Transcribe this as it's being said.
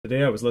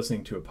day I was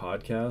listening to a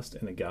podcast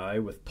and a guy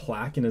with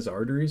plaque in his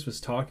arteries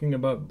was talking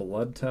about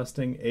blood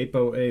testing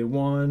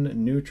ApoA1,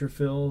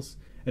 neutrophils,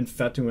 and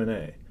phetuin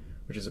A,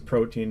 which is a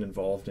protein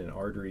involved in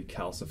artery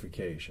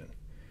calcification.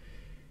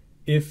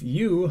 If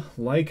you,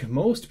 like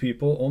most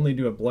people, only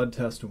do a blood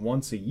test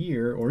once a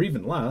year or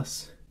even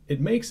less, it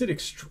makes it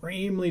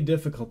extremely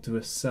difficult to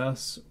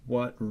assess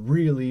what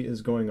really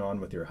is going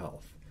on with your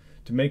health.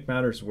 To make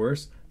matters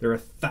worse, there are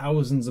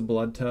thousands of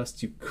blood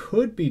tests you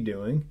could be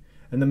doing,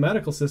 and the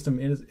medical system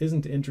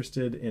isn't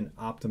interested in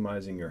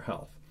optimizing your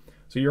health.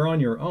 So you're on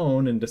your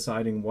own in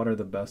deciding what are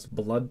the best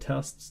blood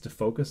tests to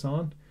focus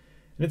on,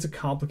 and it's a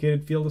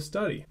complicated field of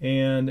study.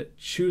 And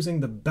choosing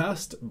the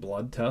best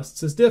blood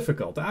tests is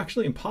difficult,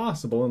 actually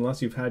impossible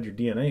unless you've had your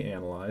DNA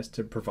analyzed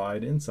to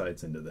provide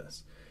insights into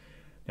this.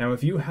 Now,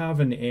 if you have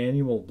an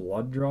annual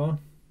blood draw,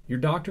 your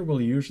doctor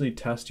will usually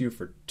test you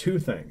for two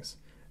things: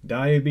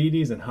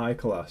 diabetes and high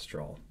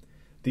cholesterol.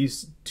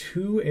 These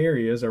two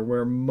areas are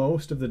where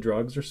most of the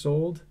drugs are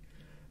sold,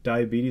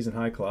 diabetes and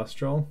high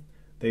cholesterol.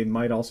 They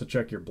might also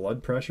check your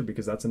blood pressure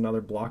because that's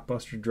another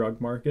blockbuster drug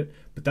market,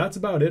 but that's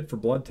about it for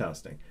blood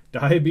testing.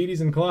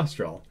 Diabetes and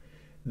cholesterol.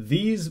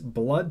 These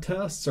blood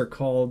tests are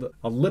called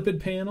a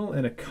lipid panel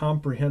and a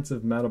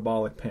comprehensive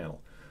metabolic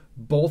panel.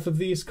 Both of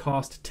these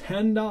cost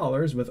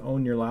 $10 with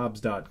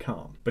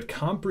ownyourlabs.com. But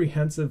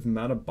comprehensive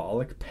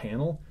metabolic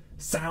panel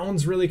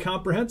sounds really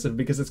comprehensive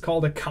because it's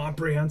called a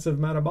comprehensive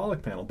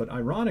metabolic panel, but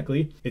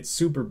ironically, it's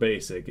super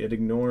basic. It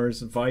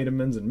ignores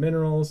vitamins and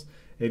minerals.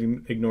 It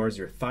ignores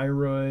your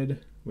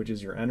thyroid, which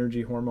is your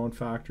energy hormone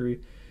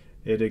factory.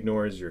 It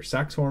ignores your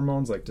sex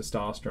hormones like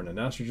testosterone and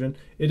estrogen.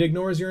 It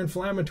ignores your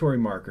inflammatory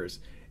markers.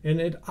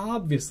 And it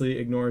obviously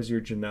ignores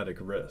your genetic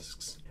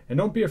risks. And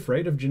don't be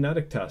afraid of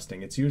genetic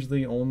testing. It's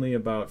usually only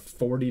about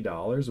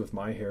 $40 with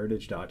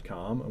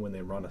myheritage.com when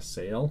they run a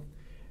sale.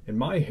 And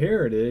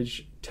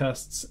MyHeritage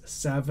tests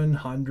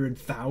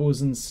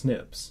 700,000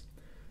 SNPs.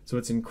 So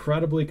it's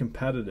incredibly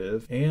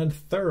competitive and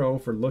thorough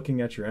for looking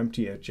at your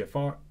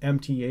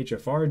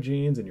MTHFR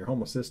genes and your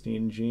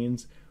homocysteine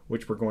genes,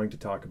 which we're going to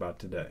talk about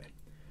today.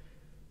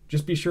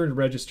 Just be sure to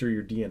register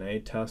your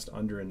DNA test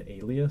under an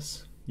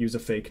alias. Use a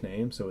fake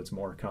name so it's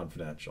more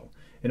confidential.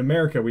 In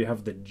America, we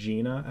have the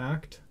GINA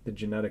Act, the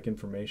Genetic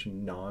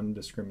Information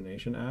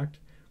Non-Discrimination Act,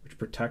 which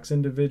protects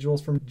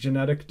individuals from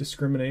genetic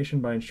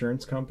discrimination by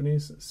insurance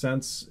companies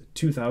since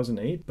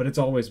 2008, but it's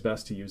always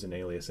best to use an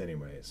alias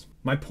anyways.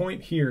 My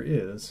point here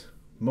is,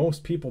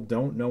 most people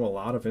don't know a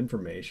lot of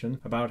information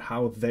about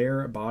how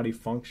their body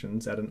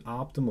functions at an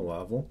optimal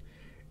level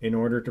in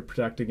order to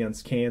protect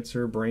against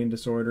cancer, brain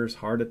disorders,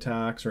 heart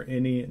attacks, or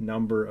any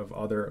number of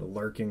other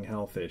lurking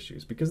health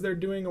issues, because they're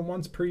doing a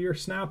once per year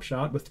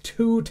snapshot with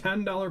two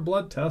 $10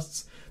 blood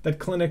tests that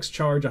clinics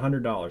charge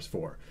 $100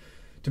 for.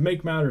 To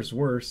make matters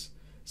worse,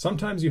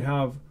 sometimes you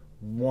have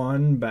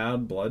one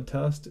bad blood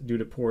test due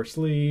to poor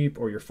sleep,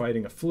 or you're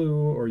fighting a flu,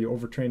 or you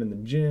overtrained in the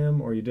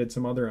gym, or you did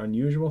some other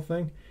unusual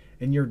thing,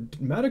 and your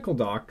medical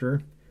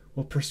doctor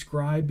will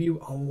prescribe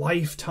you a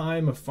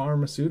lifetime of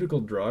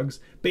pharmaceutical drugs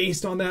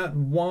based on that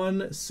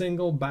one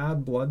single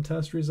bad blood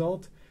test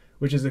result,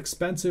 which is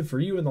expensive for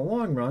you in the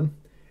long run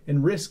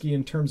and risky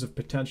in terms of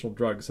potential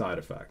drug side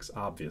effects,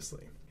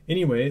 obviously.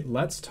 Anyway,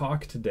 let's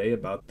talk today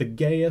about the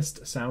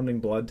gayest sounding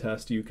blood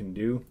test you can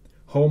do: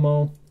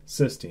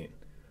 homocysteine.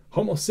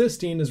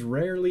 Homocysteine is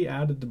rarely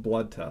added to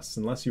blood tests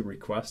unless you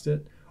request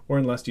it or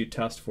unless you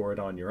test for it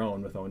on your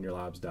own with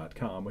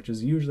ownyourlabs.com, which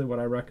is usually what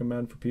I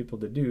recommend for people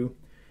to do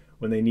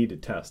when they need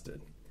it tested.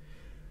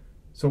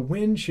 So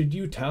when should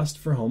you test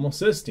for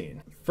homocysteine?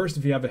 First,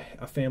 if you have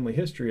a family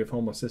history of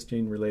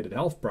homocysteine-related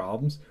health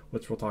problems,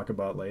 which we'll talk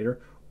about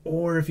later,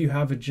 or if you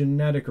have a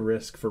genetic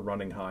risk for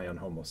running high on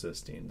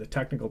homocysteine. The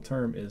technical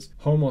term is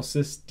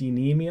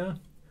homocysteinemia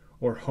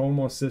or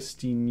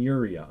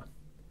homocysteinuria.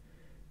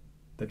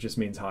 That just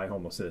means high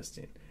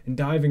homocysteine. And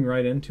diving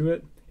right into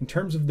it, in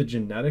terms of the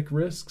genetic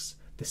risks,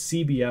 the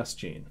CBS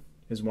gene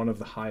is one of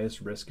the highest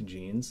risk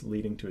genes,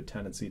 leading to a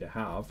tendency to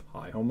have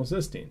high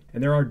homocysteine.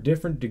 And there are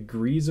different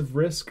degrees of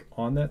risk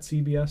on that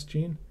CBS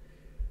gene,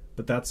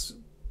 but that's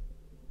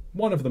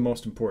one of the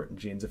most important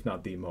genes, if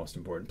not the most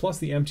important. Plus,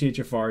 the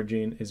MTHFR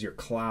gene is your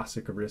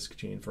classic risk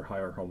gene for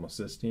higher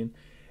homocysteine.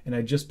 And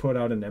I just put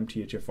out an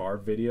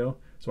MTHFR video,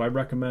 so I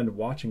recommend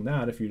watching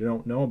that if you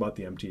don't know about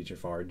the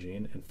MTHFR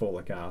gene and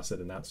folic acid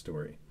in that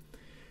story.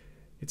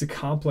 It's a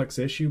complex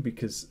issue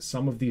because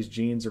some of these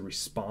genes are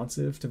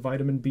responsive to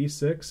vitamin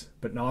B6,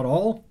 but not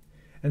all.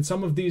 And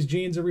some of these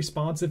genes are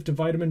responsive to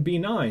vitamin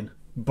B9,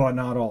 but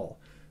not all.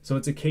 So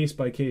it's a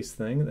case-by-case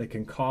thing that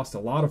can cost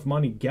a lot of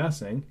money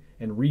guessing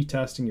and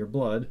retesting your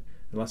blood,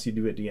 unless you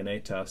do a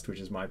DNA test, which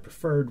is my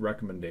preferred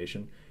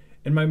recommendation,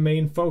 and my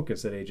main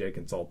focus at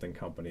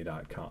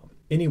ajconsultingcompany.com.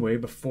 Anyway,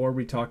 before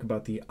we talk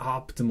about the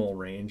optimal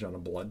range on a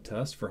blood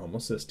test for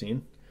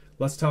homocysteine,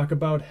 let's talk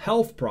about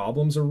health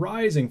problems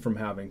arising from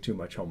having too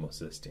much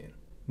homocysteine.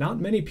 Not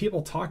many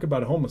people talk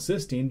about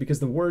homocysteine because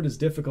the word is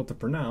difficult to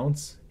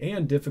pronounce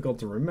and difficult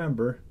to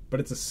remember, but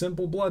it's a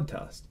simple blood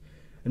test.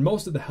 And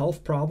most of the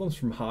health problems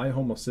from high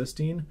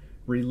homocysteine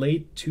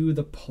relate to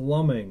the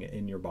plumbing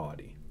in your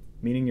body,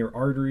 meaning your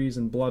arteries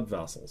and blood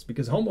vessels,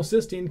 because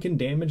homocysteine can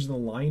damage the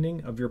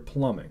lining of your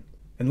plumbing.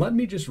 And let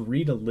me just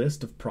read a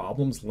list of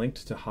problems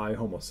linked to high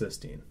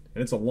homocysteine.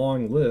 And it's a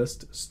long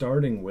list,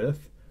 starting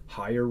with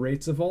higher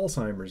rates of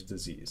Alzheimer's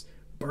disease,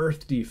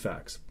 birth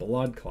defects,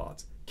 blood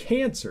clots,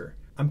 cancer.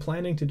 I'm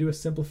planning to do a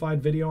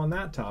simplified video on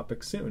that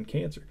topic soon,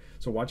 cancer.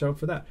 So watch out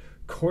for that.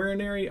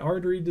 Coronary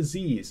artery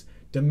disease,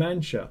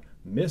 dementia,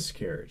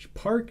 miscarriage,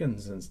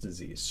 Parkinson's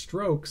disease,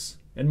 strokes,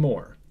 and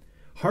more.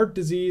 Heart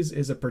disease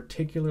is a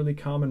particularly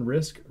common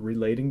risk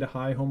relating to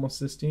high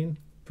homocysteine,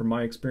 from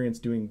my experience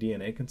doing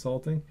DNA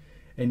consulting.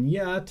 And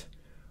yet,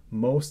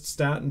 most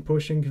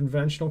statin-pushing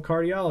conventional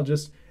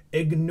cardiologists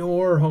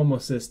ignore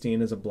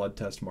homocysteine as a blood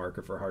test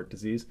marker for heart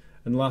disease,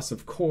 unless,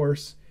 of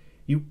course,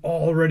 you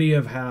already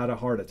have had a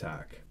heart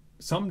attack.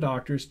 Some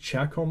doctors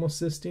check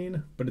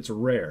homocysteine, but it's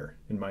rare,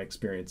 in my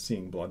experience,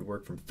 seeing blood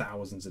work from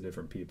thousands of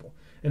different people.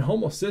 And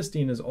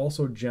homocysteine is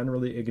also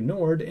generally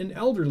ignored in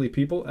elderly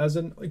people as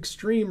an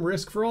extreme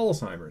risk for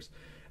Alzheimer's.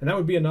 And that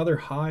would be another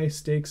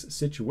high-stakes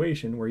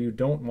situation where you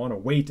don't want to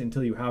wait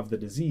until you have the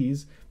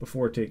disease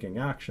before taking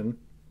action,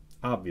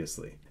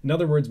 obviously. In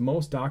other words,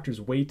 most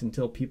doctors wait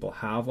until people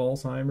have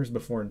Alzheimer's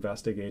before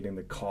investigating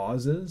the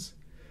causes,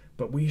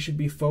 but we should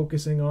be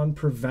focusing on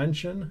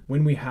prevention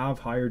when we have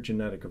higher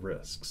genetic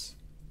risks.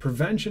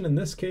 Prevention in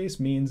this case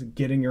means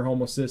getting your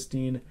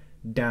homocysteine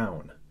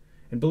down.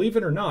 And believe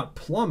it or not,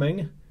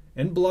 plumbing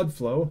and blood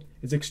flow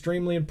is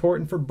extremely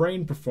important for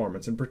brain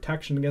performance and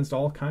protection against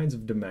all kinds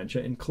of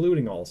dementia,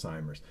 including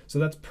Alzheimer's. So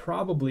that's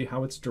probably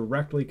how it's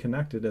directly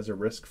connected as a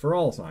risk for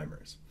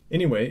Alzheimer's.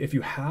 Anyway, if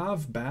you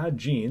have bad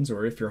genes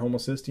or if your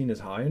homocysteine is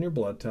high on your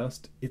blood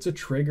test, it's a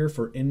trigger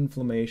for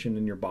inflammation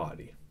in your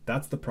body.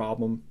 That's the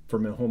problem for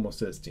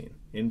homocysteine,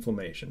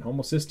 inflammation.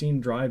 Homocysteine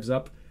drives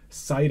up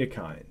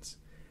cytokines.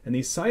 And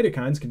these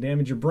cytokines can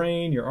damage your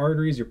brain, your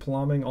arteries, your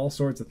plumbing, all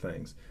sorts of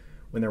things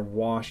when they're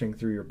washing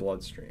through your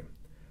bloodstream.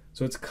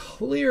 So it's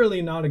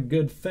clearly not a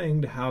good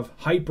thing to have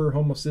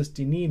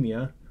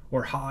hyperhomocysteinemia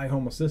or high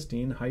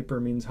homocysteine. Hyper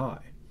means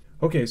high.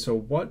 Okay, so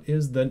what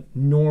is the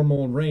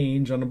normal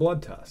range on a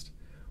blood test?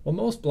 Well,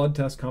 most blood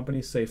test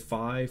companies say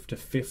 5 to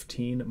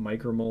 15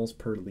 micromoles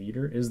per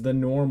liter is the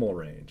normal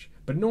range.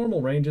 But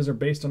normal ranges are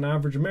based on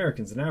average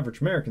Americans, and average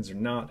Americans are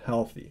not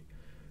healthy.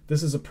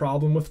 This is a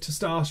problem with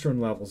testosterone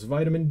levels,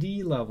 vitamin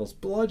D levels,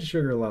 blood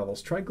sugar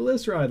levels,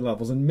 triglyceride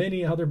levels, and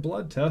many other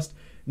blood test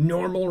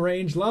normal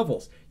range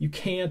levels. You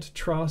can't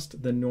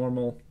trust the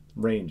normal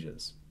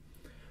ranges.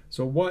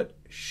 So what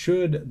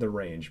should the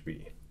range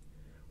be?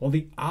 Well,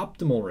 the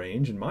optimal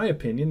range, in my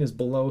opinion, is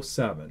below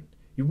 7.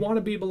 You want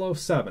to be below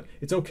 7.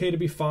 It's okay to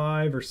be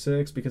 5 or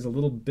 6 because a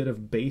little bit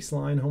of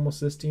baseline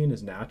homocysteine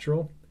is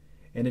natural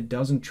and it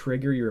doesn't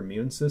trigger your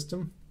immune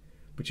system,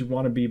 but you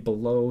want to be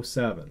below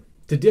 7.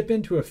 To dip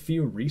into a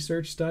few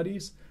research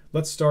studies,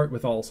 let's start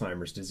with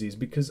Alzheimer's disease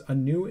because a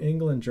New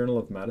England Journal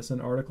of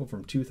Medicine article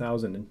from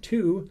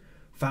 2002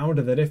 found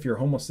that if your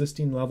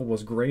homocysteine level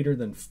was greater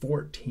than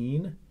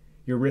 14,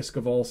 your risk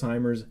of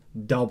Alzheimer's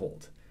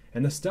doubled.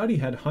 And the study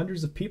had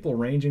hundreds of people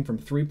ranging from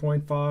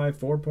 3.5,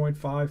 4.5,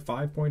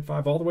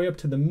 5.5, all the way up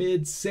to the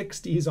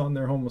mid-60s on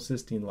their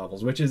homocysteine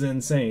levels, which is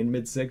insane,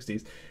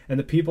 mid-60s. And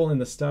the people in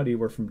the study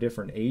were from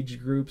different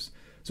age groups,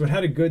 so it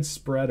had a good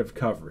spread of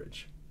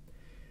coverage.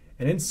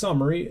 And in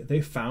summary, they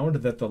found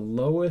that the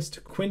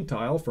lowest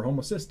quintile for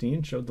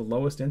homocysteine showed the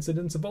lowest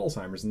incidence of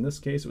Alzheimer's. In this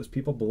case, it was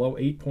people below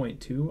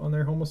 8.2 on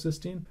their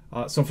homocysteine.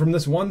 So from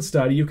this one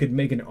study, you could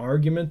make an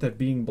argument that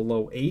being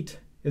below 8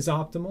 is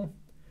optimal.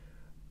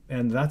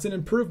 And that's an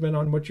improvement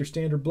on what your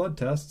standard blood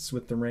tests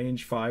with the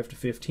range 5 to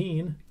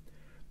 15.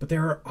 But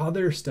there are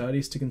other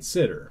studies to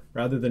consider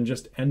rather than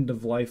just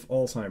end-of-life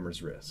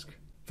Alzheimer's risk.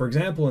 For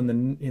example,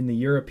 in the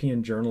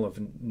European Journal of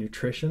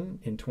Nutrition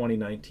in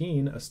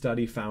 2019, a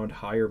study found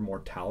higher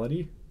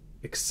mortality,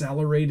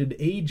 accelerated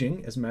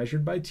aging as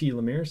measured by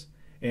telomeres,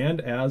 and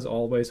as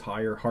always,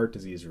 higher heart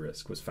disease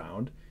risk was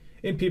found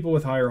in people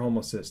with higher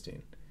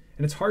homocysteine.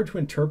 And it's hard to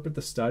interpret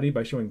the study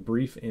by showing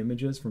brief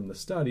images from the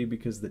study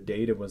because the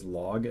data was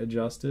log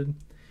adjusted,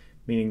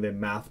 meaning they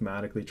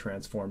mathematically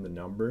transformed the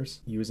numbers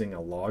using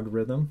a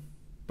logarithm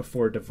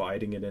before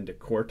dividing it into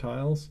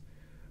quartiles.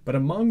 But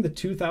among the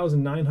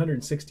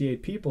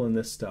 2,968 people in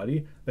this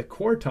study, the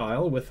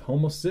quartile with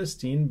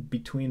homocysteine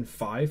between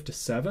 5 to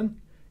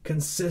 7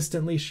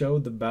 consistently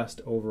showed the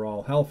best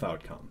overall health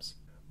outcomes.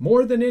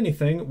 More than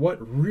anything, what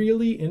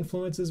really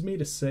influences me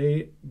to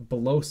say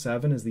below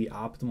 7 is the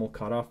optimal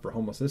cutoff for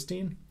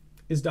homocysteine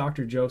is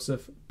Dr.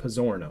 Joseph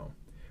Pizzorno,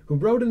 who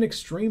wrote an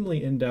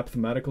extremely in-depth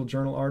medical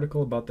journal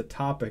article about the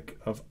topic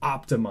of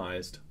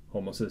optimized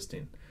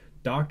homocysteine.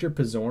 Dr.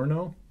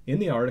 Pizzorno, in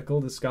the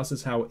article,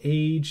 discusses how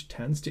age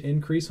tends to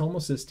increase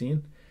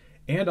homocysteine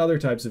and other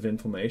types of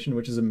inflammation,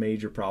 which is a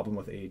major problem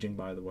with aging,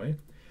 by the way.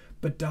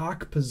 But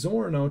Doc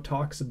Pizzorno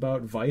talks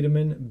about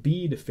vitamin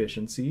B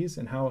deficiencies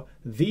and how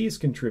these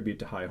contribute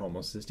to high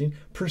homocysteine.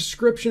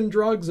 Prescription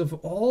drugs of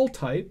all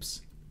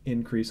types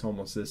increase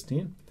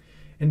homocysteine.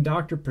 And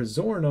Dr.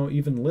 Pizzorno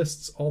even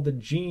lists all the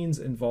genes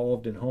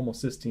involved in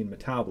homocysteine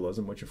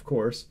metabolism, which of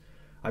course,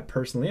 I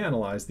personally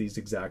analyze these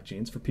exact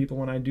genes for people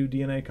when I do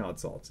DNA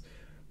consults.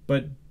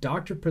 But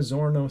Dr.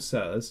 Pizzorno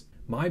says,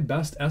 my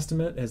best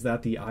estimate is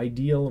that the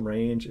ideal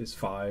range is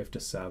 5 to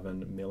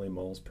 7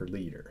 millimoles per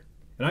liter.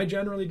 And I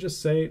generally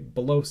just say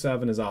below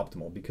 7 is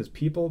optimal because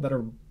people that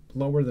are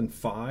lower than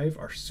 5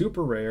 are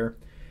super rare,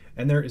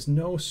 and there is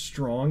no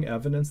strong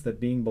evidence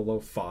that being below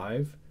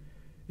 5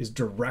 is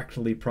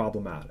directly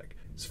problematic.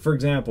 So for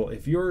example,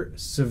 if you're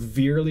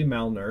severely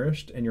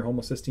malnourished and your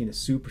homocysteine is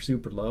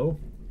super low,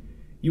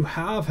 you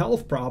have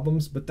health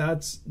problems, but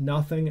that's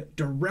nothing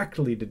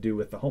directly to do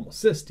with the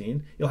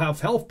homocysteine. You'll have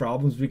health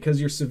problems because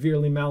you're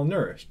severely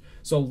malnourished.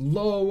 So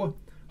low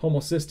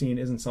homocysteine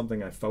isn't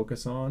something I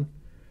focus on,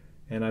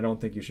 and I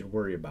don't think you should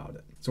worry about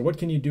it. So what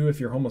can you do if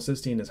your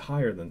homocysteine is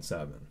higher than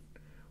 7?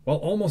 Well,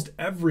 almost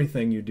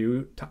everything you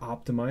do to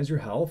optimize your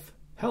health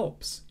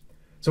helps.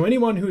 So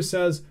anyone who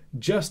says,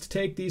 just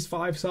take these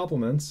 5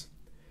 supplements,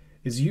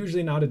 is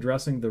usually not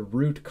addressing the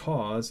root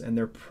cause, and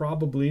they're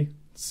probably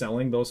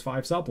selling those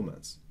 5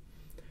 supplements.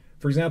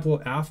 For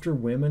example, after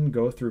women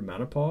go through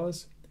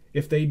menopause,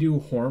 if they do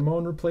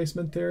hormone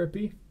replacement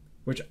therapy,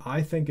 which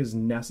I think is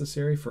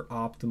necessary for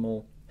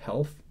optimal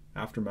health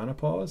after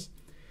menopause,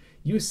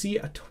 you see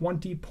a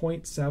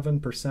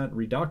 20.7%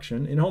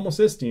 reduction in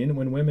homocysteine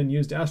when women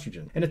used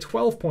estrogen, and a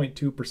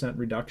 12.2%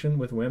 reduction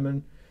with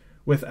women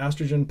with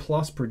estrogen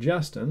plus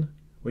progestin,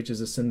 which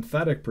is a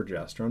synthetic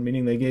progesterone,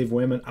 meaning they gave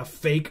women a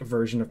fake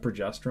version of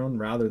progesterone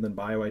rather than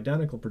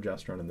bioidentical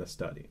progesterone in this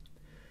study.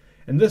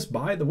 And this,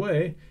 by the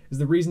way, is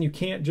the reason you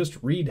can't just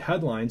read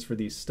headlines for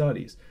these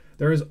studies.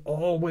 There is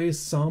always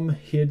some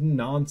hidden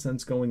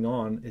nonsense going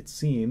on, it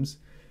seems,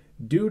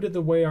 due to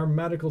the way our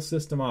medical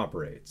system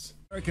operates.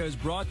 America is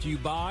brought to you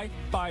by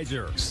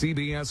Pfizer.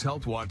 CBS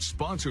Health Watch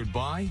sponsored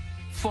by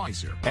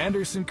Pfizer.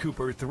 Anderson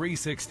Cooper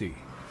 360.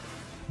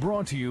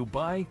 Brought to you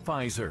by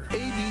Pfizer.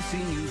 ABC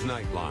News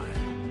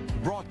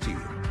Nightline. Brought to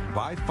you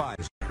by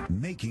Pfizer.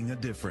 Making a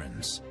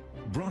difference.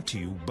 Brought to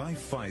you by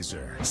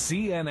Pfizer.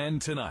 CNN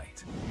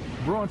Tonight.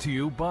 Brought to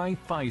you by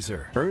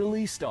Pfizer.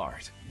 Early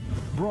Start.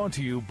 Brought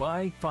to you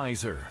by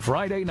Pfizer.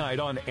 Friday night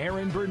on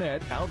Aaron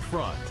Burnett Out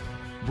Front.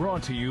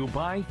 Brought to you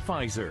by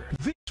Pfizer.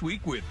 This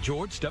Week with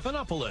George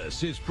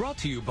Stephanopoulos is brought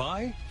to you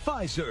by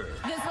Pfizer.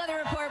 This weather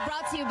report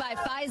brought to you by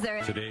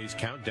Pfizer. Today's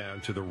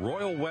countdown to the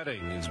royal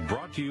wedding is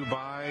brought to you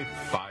by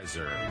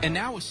Pfizer. And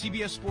now a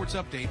CBS Sports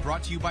Update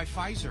brought to you by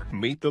Pfizer.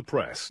 Meet the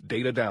Press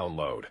Data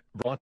Download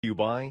brought to you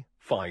by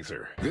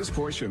Pfizer. This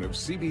portion of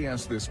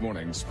CBS This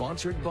Morning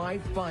sponsored by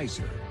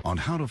Pfizer. On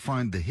how to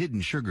find the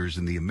hidden sugars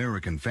in the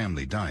American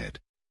family diet.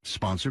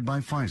 Sponsored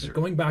by Pfizer.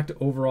 Going back to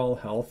overall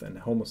health and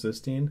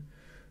homocysteine,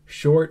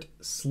 short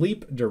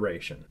sleep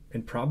duration,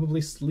 and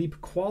probably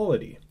sleep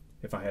quality,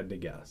 if I had to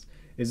guess,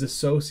 is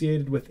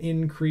associated with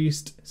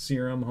increased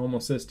serum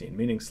homocysteine,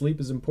 meaning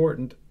sleep is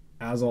important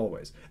as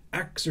always.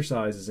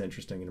 Exercise is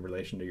interesting in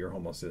relation to your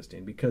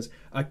homocysteine because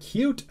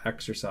acute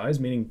exercise,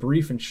 meaning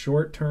brief and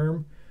short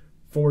term,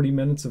 40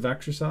 minutes of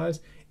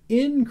exercise,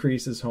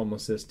 increases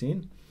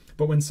homocysteine.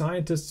 But when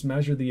scientists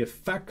measure the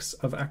effects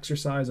of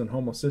exercise on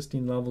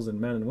homocysteine levels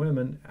in men and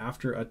women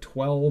after a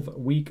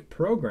 12-week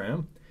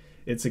program,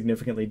 it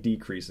significantly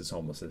decreases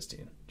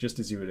homocysteine, just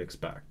as you would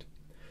expect.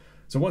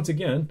 So once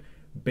again,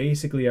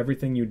 basically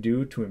everything you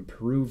do to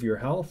improve your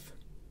health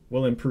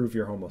will improve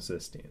your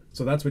homocysteine.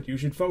 So that's what you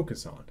should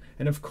focus on.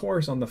 And of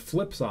course, on the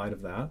flip side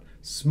of that,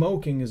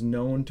 smoking is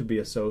known to be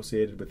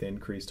associated with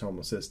increased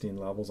homocysteine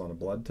levels on a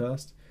blood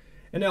test,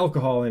 and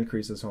alcohol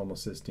increases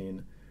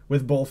homocysteine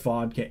with both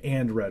vodka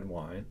and red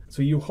wine.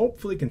 So you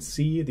hopefully can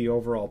see the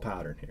overall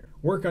pattern here.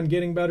 Work on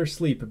getting better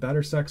sleep,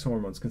 better sex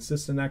hormones,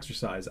 consistent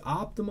exercise,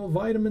 optimal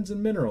vitamins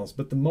and minerals,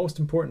 but the most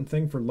important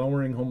thing for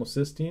lowering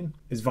homocysteine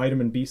is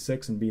vitamin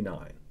B6 and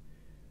B9.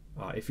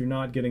 If you're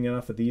not getting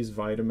enough of these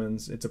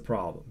vitamins, it's a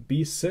problem.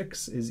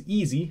 B6 is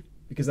easy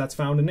because that's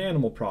found in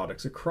animal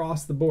products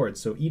across the board,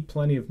 so eat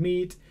plenty of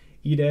meat,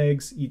 eat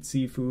eggs, eat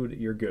seafood,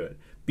 you're good.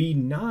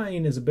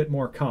 B9 is a bit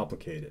more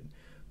complicated.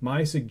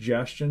 My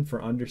suggestion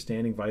for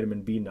understanding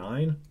vitamin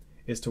B9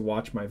 is to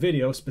watch my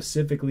video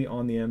specifically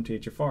on the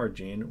MTHFR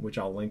gene, which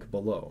I'll link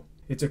below.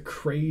 It's a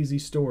crazy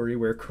story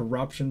where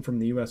corruption from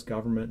the US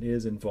government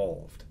is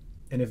involved.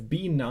 And if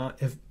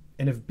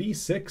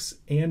B6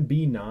 and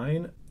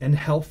B9 and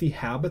healthy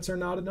habits are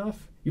not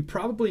enough, you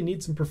probably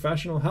need some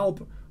professional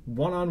help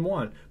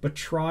one-on-one. But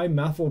try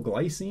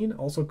methylglycine,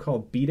 also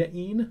called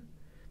betaine,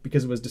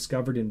 because it was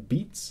discovered in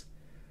beets.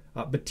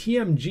 But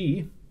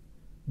TMG,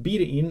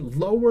 betaine,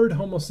 lowered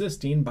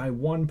homocysteine by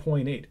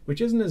 1.8,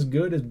 which isn't as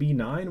good as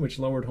B9, which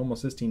lowered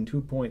homocysteine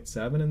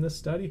 2.7 in this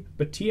study.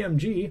 But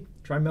TMG,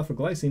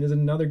 trimethylglycine, is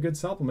another good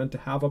supplement to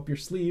have up your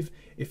sleeve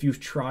if you've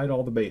tried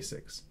all the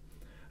basics.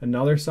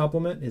 Another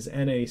supplement is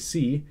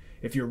NAC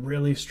if you're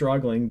really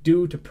struggling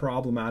due to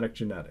problematic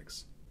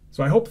genetics.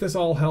 So I hope this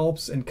all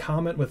helps, and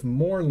comment with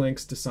more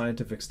links to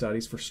scientific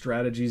studies for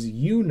strategies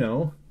you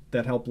know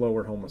that help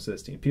lower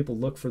homocysteine. People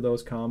look for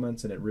those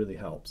comments and it really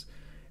helps.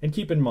 And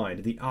keep in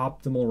mind, the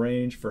optimal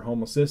range for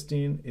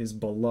homocysteine is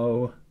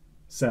below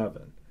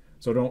 7.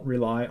 So don't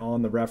rely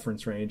on the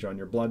reference range on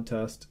your blood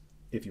test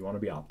if you want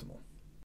to be optimal.